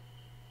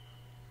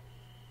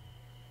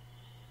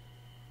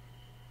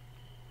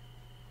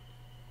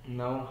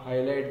 Now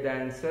highlight the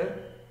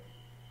answer.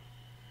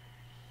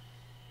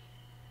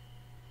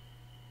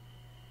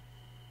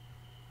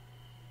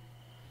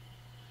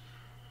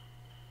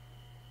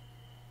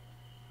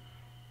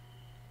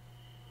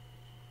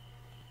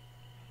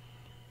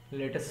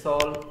 Let us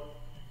solve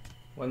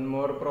one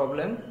more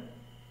problem.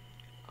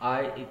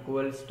 I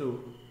equals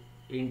to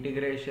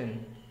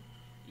integration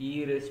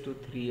e raised to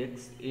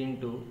 3x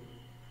into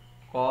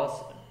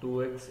cos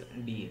 2x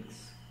dx.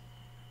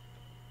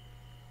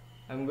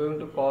 I am going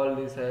to call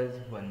this as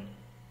 1.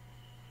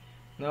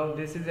 Now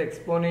this is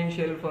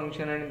exponential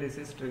function and this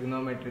is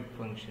trigonometric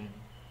function.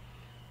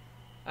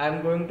 I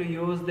am going to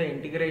use the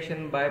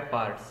integration by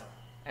parts.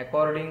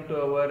 According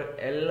to our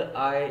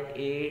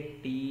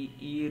LIATE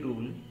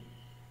rule,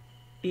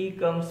 t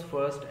comes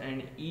first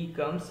and e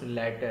comes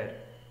later.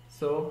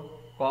 So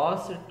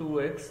cos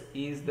 2x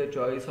is the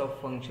choice of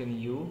function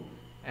u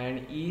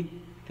and e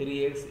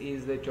 3x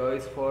is the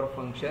choice for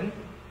function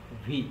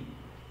v.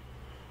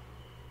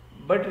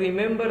 But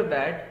remember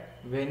that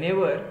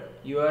whenever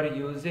you are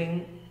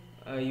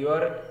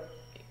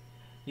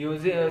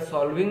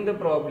solving the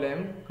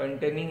problem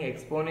containing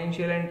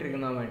exponential and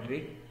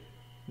trigonometric,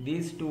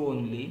 these two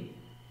only,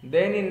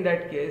 then in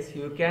that case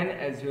you can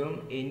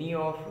assume any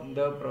of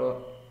the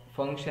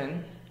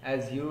function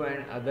as u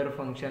and other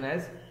function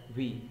as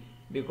v,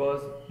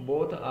 because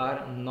both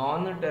are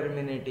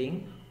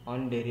non-terminating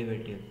on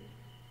derivative.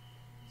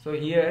 So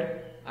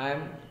here I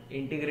am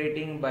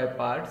integrating by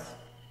parts.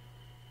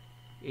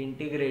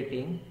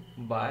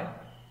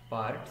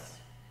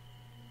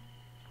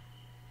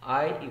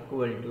 I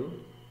equal to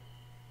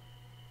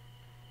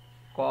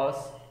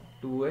cos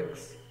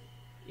 2x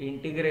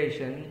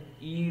integration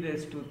e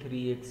raised to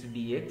 3x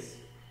dx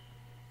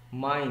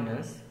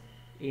minus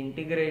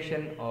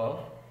integration of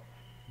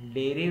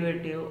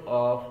derivative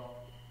of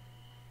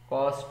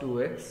cos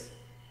 2x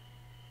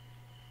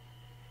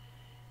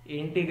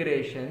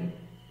integration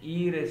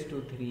e raised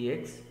to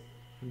 3x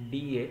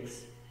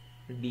dx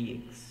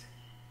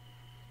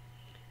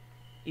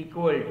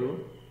equal to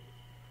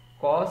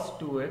cos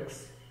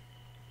 2x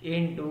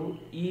into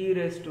e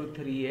raised to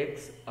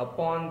 3x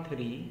upon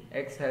 3,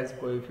 x has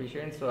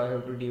coefficient so I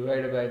have to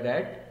divide by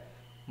that,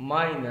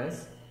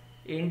 minus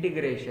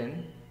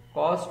integration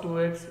cos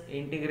 2x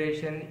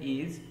integration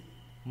is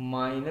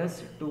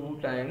minus 2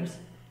 times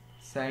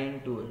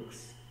sin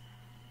 2x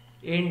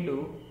into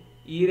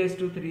e raised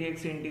to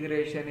 3x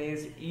integration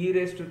is e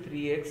raised to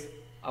 3x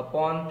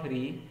upon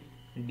 3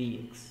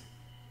 dx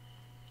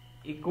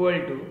equal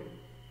to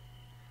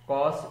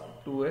cos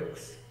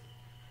 2x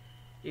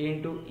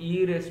into e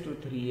raised to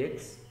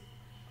 3x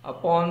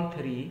upon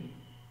 3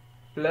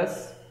 plus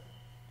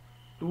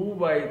 2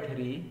 by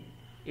 3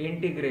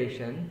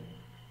 integration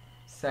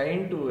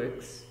sin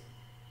 2x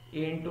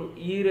into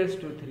e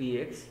raised to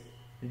 3x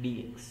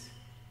dx.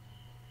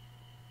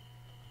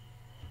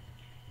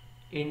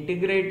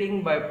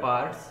 Integrating by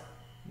parts,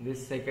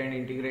 this second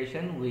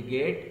integration, we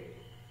get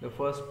the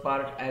first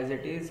part as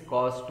it is,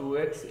 cos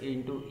 2x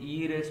into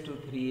e raised to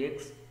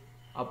 3x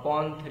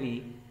upon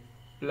 3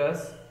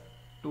 plus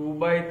 2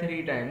 by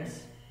 3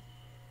 times.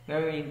 Now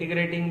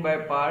integrating by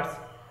parts,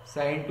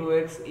 sin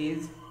 2x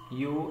is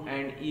u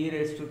and e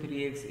raised to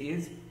 3x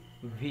is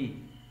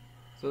v.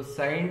 So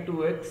sin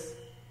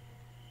 2x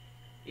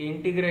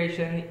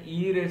integration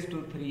e raised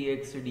to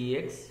 3x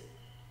dx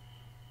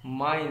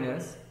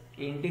minus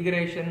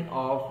integration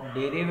of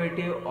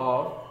derivative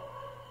of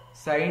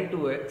sin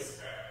 2x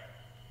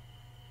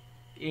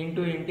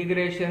into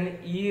integration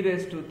e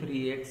raised to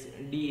 3x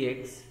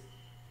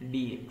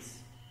dx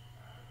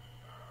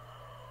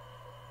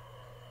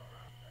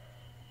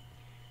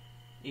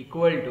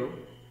equal to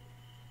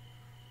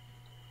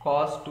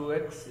cos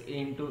 2x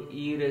into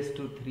e raised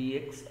to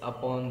 3x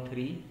upon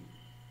 3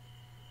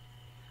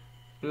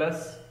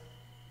 plus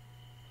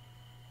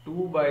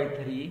 2 by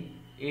 3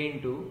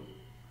 into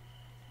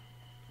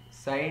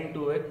sin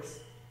 2x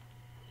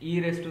e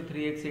raised to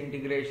 3x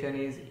integration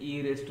is e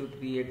raised to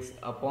 3x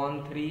upon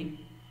 3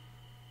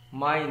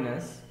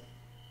 minus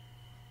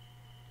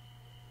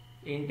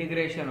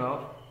integration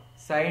of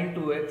sin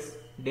 2x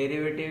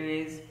derivative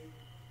is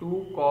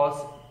 2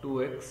 cos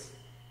 2x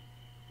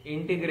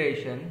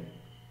integration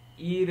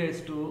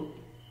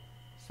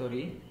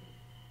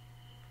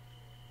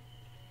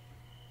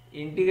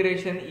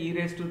integration e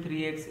raised to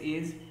 3x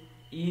is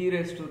e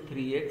raised to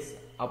 3x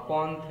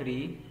upon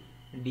 3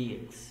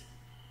 dx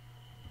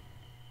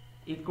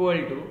equal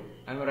to,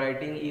 I am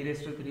writing e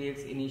raised to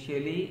 3x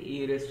initially,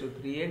 e raised to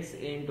 3x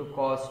into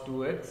cos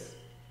 2x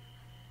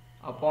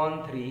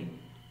upon 3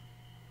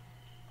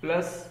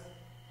 plus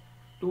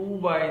 2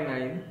 by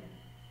 9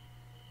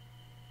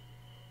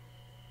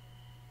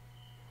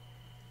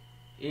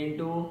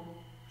 into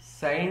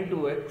sin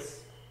 2x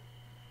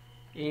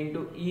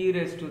into e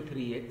raised to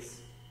 3x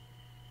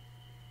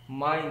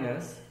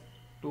minus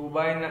 2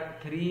 by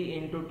 3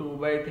 into 2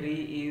 by 3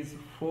 is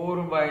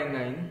 4 by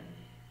 9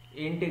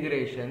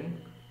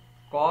 integration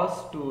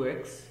cos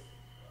 2x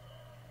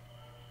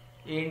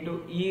into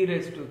e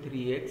raised to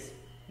 3x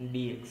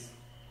dx.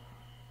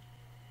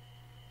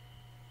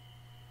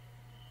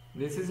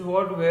 This is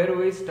where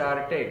we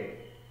started.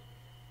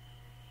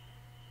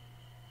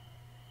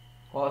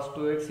 Cos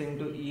 2x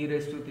into e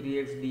raised to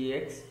 3x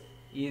dx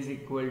is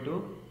equal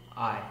to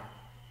I.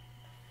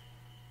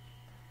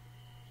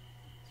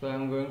 So I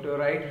am going to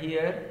write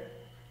here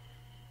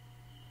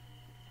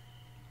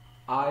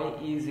I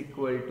is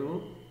equal to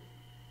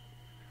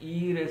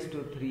e raised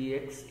to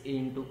 3x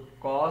into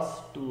cos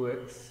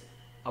 2x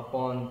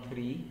upon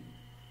 3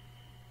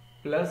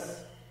 plus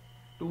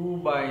 2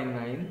 by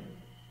 9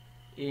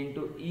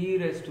 into e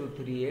raised to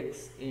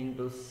 3x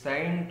into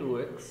sin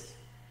 2x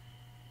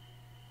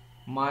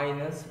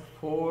minus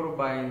 4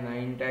 by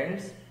 9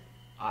 times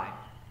I.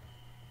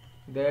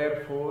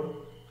 Therefore,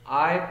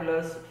 I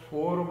plus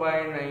 4 by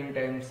 9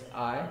 times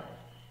I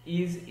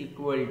is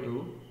equal to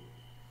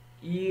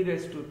e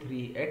raised to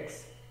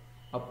 3x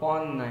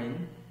upon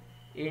 9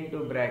 into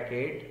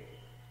bracket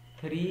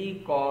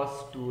 3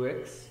 cos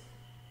 2x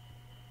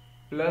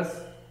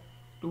plus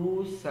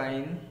 2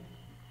 sin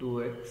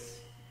 2x.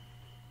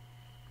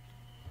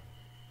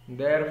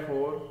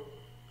 Therefore,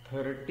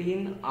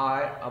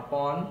 13I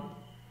upon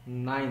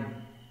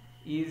 9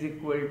 is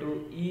equal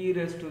to e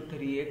raised to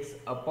 3x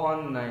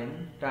upon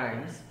 9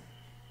 times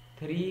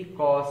 3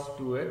 cos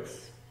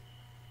 2x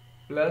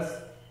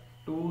plus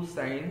 2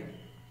 sin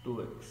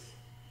 2x.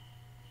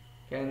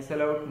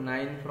 Cancel out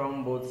 9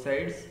 from both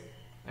sides,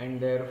 and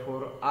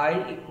therefore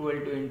I equal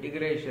to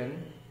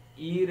integration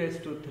e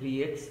raised to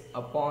 3x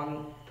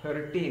upon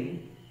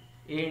 13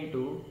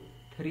 into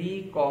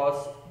 3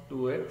 cos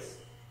 2x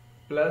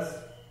plus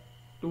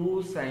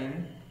 2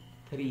 sin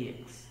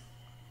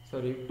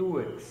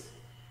 2x.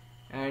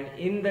 And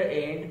in the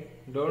end,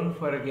 don't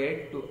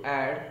forget to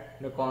add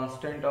the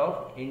constant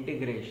of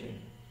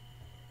integration.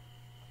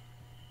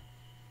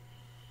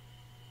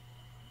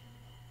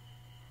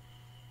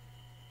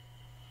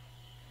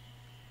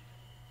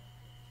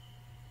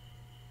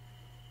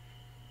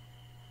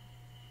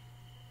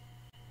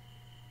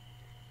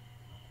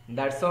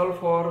 That's all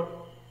for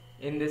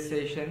in this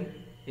session.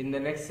 In the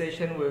next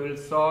session, we will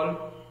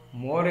solve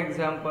more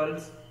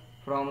examples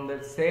from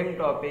the same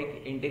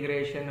topic,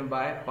 integration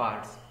by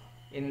parts.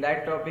 In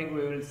that topic,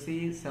 we will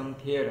see some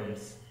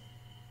theorems.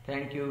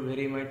 Thank you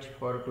very much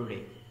for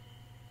today.